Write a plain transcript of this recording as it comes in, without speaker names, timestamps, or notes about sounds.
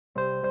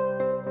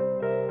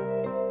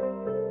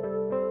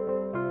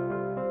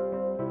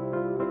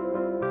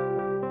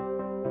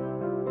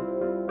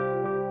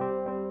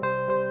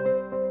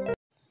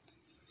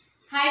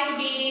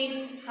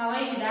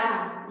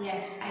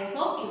Yes, I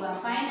hope you are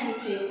fine and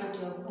safe at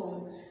your home.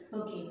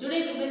 Okay,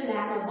 today we will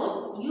learn about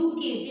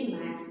UKG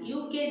Maths.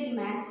 UKG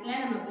Maths la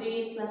நம்ம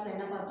previous class la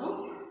என்ன பார்த்தோம்?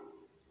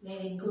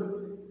 Very good.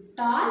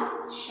 Tall,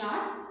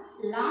 short,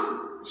 long,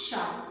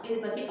 short. இது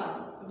பத்தி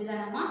பார்த்தோம்.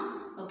 அப்படிதானமா?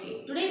 Okay,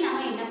 today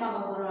நாம என்ன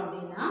பார்க்க போறோம்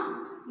அப்படினா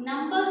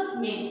numbers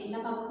name. என்ன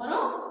பார்க்க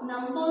போறோம்?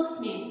 Numbers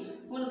name.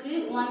 உங்களுக்கு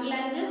 1 ல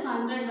இருந்து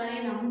 100 வரை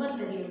நம்பர்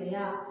தெரியும்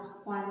இல்லையா?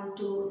 1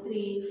 2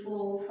 3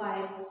 4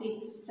 5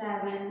 6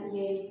 7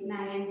 8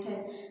 9 10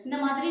 இந்த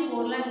மாதிரி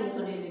ஓரலாம் நீங்க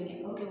சொல்லிடுவீங்க.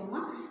 ஓகேவாமா?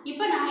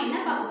 இப்போ நாம என்ன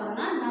பார்க்க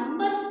போறோம்னா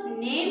நம்பர்ஸ்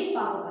நேம்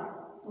பார்க்க போறோம்.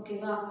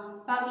 ஓகேவா?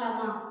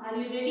 பார்க்கலாமா? Are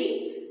you ready?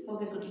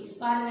 Okay குட்டீஸ்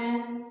பாருங்க.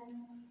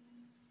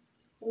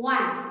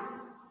 1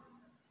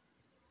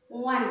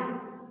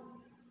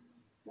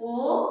 O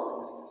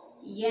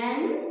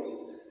N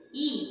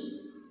E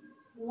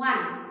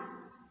 1.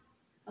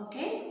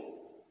 Okay?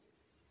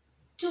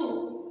 2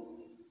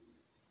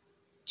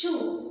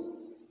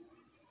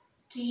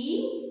 T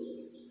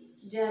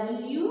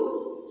W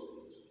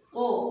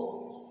O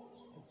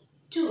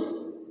 2.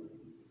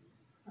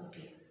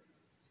 Okay.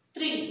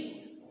 3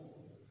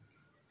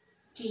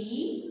 T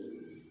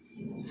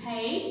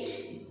H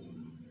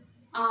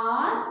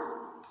R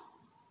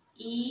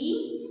E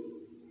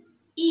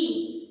E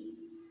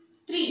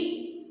 3.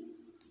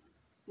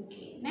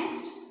 Okay.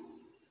 Next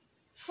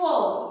 4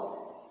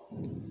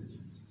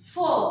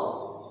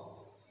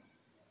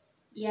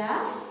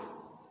 F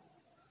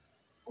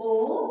O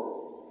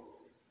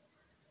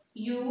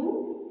U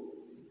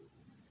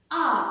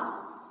R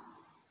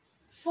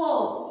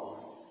 4.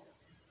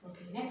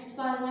 Okay, next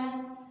பாருங்க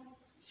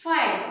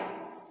 5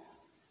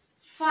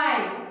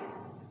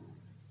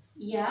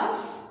 F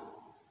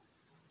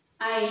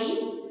I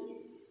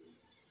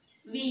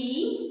V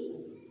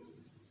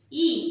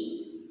E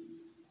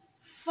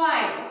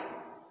 5.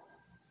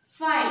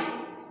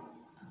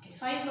 Okay,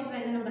 5 க்கு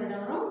அப்புறம் என்ன நம்பர்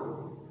வரும்?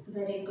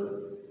 Very good.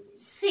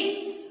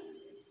 6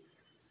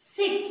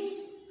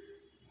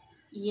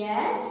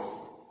 S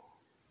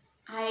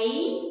I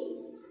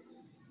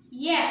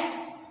X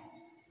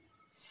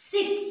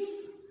 6.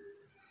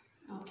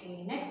 Okay,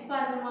 next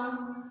பாருங்கம்மா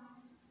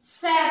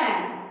 7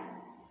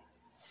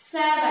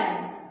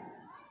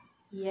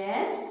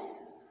 S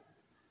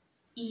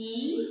E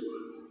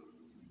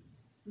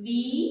V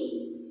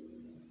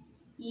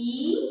E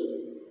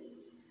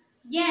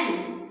N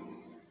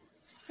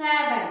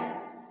 7.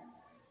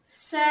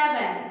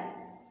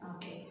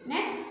 Okay,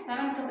 next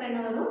 7 க்கு அப்புறம்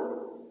என்ன வரும்?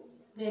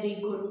 Very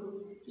good.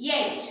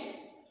 8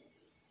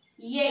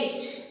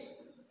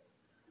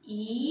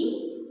 E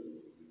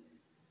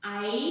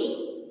I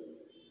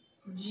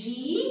G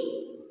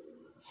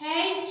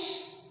H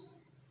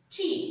T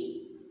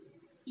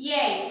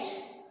 8.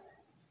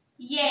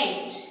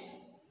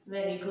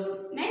 Very good.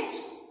 Next,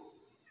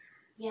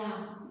 yeah,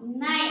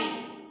 9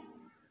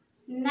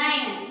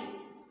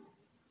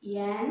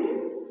 N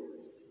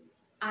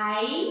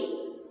I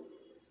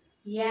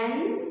N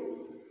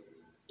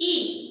E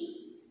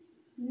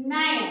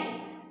 9.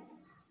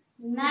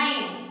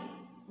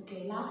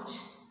 Okay, last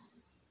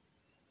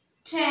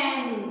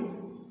 10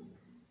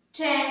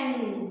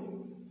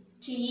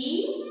 T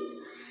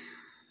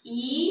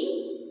E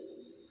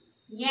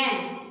N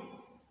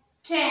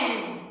 10.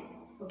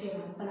 Okay,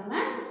 இப்போ நம்ம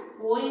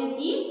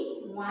ONE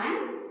 1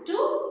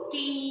 2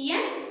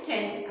 TN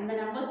 10 அந்த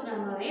numbers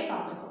நம்ம நிறைய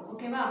பார்த்திருக்கோம்.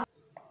 ஓகேவா?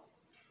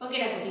 Okay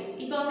doctors.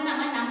 இப்போ வந்து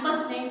நம்ம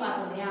நம்பர்ஸ் நேம்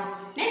பார்த்தோம் இல்லையா?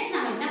 நெக்ஸ்ட்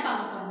நம்ம என்ன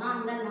பார்க்க போறோம்னா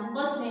அந்த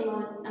நம்பர்ஸ் நேம்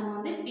நம்ம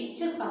வந்து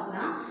பிக்சர்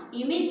பார்க்கலாம்.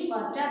 இமேஜ்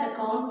பார்த்துட்டு அதை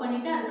கவுண்ட்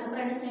பண்ணிட்டு அதுக்கு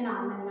அப்புறம் என்ன செய்யலாம்?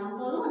 அந்த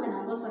நம்பரும் அந்த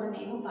நம்பர்ஸோட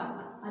நேமும்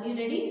பார்க்கலாம். Are you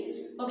ready?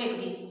 Okay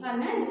guys.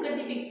 பாருங்க, look at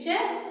the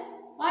picture.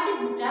 What is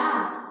this?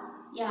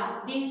 Yeah,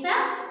 these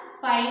are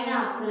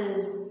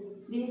pineapples.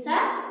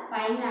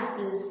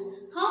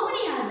 How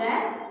many are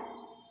there?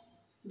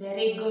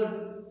 Very good.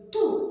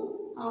 2.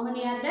 How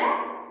many are there?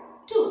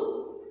 2.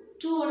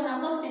 2 ஓட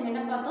நம்பர்ஸ் நேம்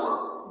என்ன பார்த்தோம்?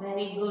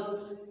 Very good.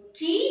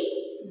 T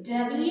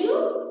W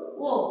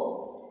O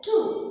 2.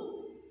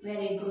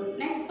 Very good.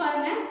 Next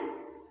பாருங்க.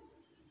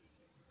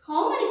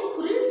 How many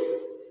squirrels?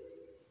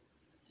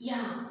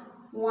 Yeah.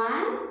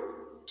 1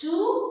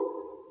 2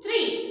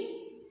 3.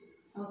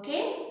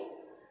 Okay?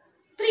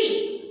 3.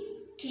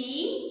 T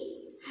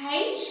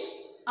H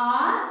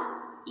R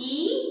E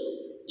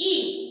E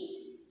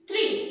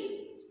 3.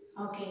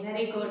 Okay,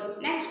 very good.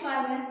 Next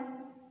பாருங்க.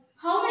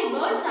 How many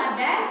birds are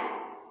there?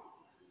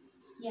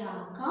 Yeah,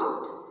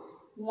 count.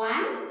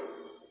 1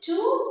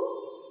 2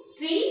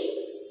 3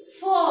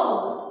 4.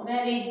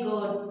 Very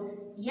good.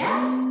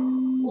 F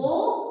O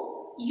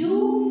U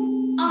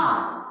R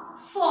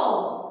 4.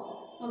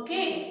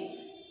 Okay.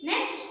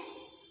 Next,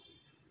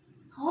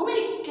 how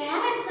many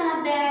carrots are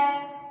there?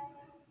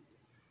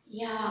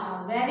 Yeah,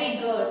 very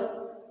good.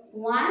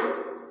 1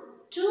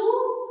 2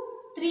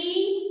 3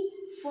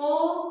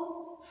 4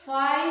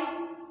 5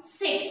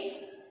 6.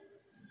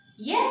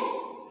 Yes,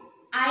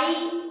 I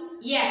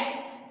X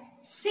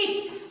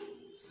 6.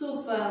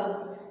 Super.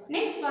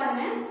 Next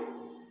பாருங்க.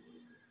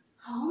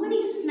 How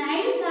many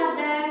snails are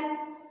there?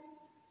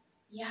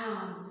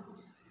 Yeah.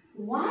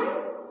 1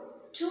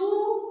 2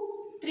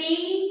 3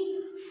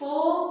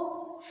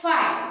 4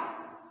 5.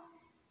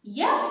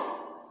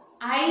 F-I-V-E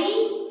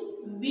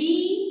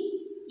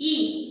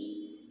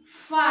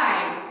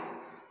 5.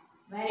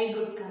 Very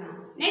good, Kana.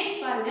 Next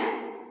பாருங்க.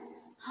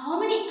 How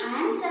many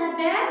ants are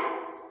there?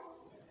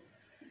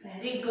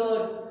 Very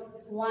good.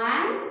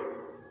 1,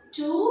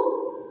 2,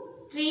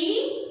 3,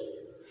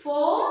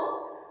 4,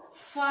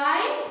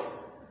 5,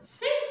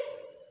 6,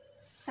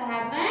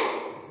 7,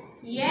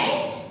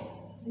 8,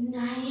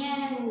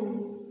 9.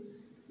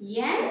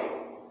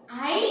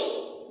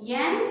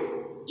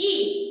 N-I-N-E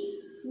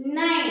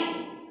 9.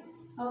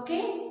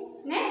 Okay.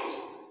 Next,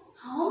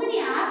 how many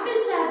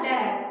apples are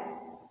there?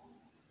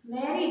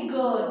 Very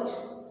good.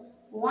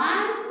 1,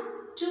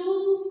 2,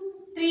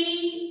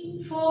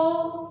 3,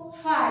 4,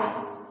 5,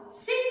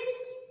 6,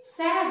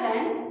 7,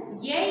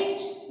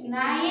 8,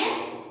 9,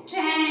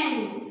 10.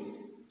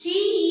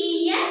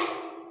 T-E-N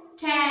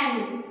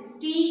 10.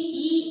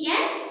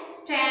 T-E-N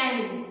 10.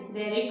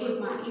 Very good,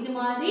 ma. இது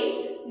மாதிரி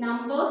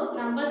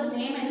numbers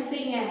name என்ன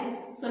செய்யுங்க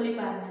சொல்லி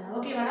பாருங்க.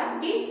 Okay வாடா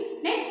please.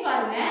 Next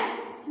பாருங்க.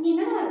 இங்க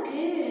என்னடா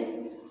இருக்கு?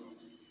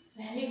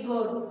 Very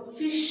good.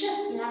 Fishes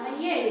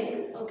நிறைய இருக்கு.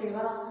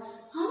 ஓகேவா?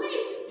 How many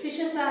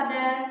fishes are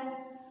there?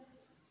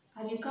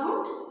 Are you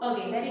count?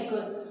 Okay, very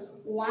good.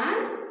 1,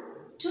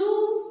 2,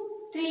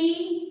 3,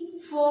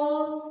 4,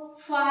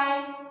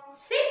 5,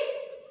 6,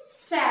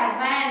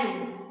 7.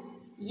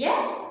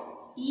 Yes.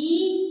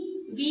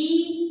 E-V-E-N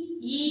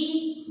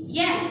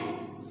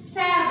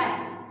 7.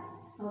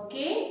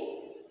 Okay.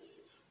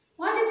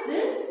 What is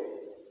this?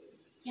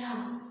 Yeah.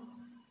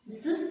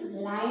 This is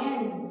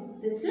lion.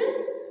 This is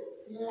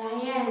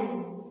lion.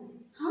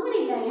 How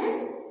many lion?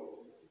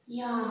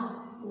 Yeah.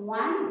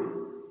 1.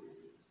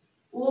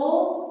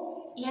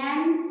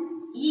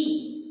 O-N-E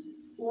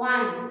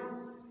 1.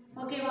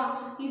 ஓகேவா?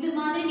 இது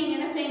மாதிரி நீங்க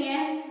என்ன செய்யுங்க?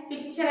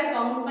 பிக்சரை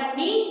கவுண்ட்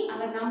பண்ணி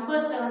அந்த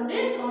நம்பர்ஸை வந்து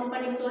கவுண்ட்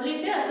பண்ணி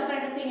சொல்லிட்டு அதுக்கப்புறம்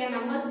என்ன செய்யுங்க?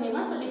 நம்பர்ஸ்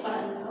நேமா சொல்லி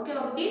பழகுங்க.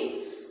 ஓகேவா குட்டீஸ்?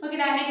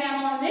 ஓகேடா, இன்னைக்கு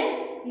நம்ம வந்து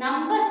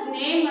நம்பர்ஸ்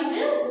நேம் வந்து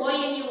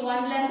ONE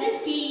 1ல இருந்து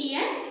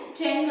TN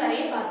 10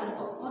 வரைய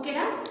பார்த்திருக்கோம்.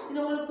 ஓகேடா, இது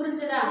உங்களுக்கு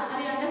புரிஞ்சதா?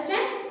 Are you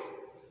understand?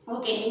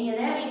 ஓகே, நீங்க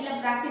இதை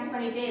வீட்டில் ப்ராக்டிஸ்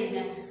பண்ணிட்டே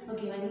இருங்க.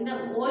 ஓகேவா? இந்த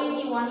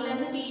ONE 1ல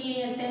இருந்து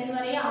TN 10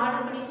 வரைய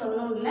ஆர்டர் பண்ணி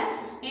சொல்லணும் இல்லை,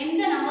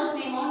 எந்த நம்பர்ஸ்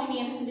நேமோ நீங்க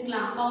என்ன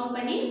செஞ்சுக்கலாம்? கவுண்ட்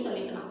பண்ணி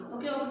சொல்லிக்கலாம்.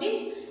 ஓகே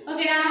குட்டீஸ்?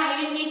 ஓகேடா, I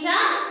will meet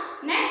on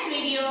next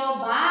video.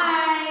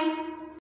 Bye.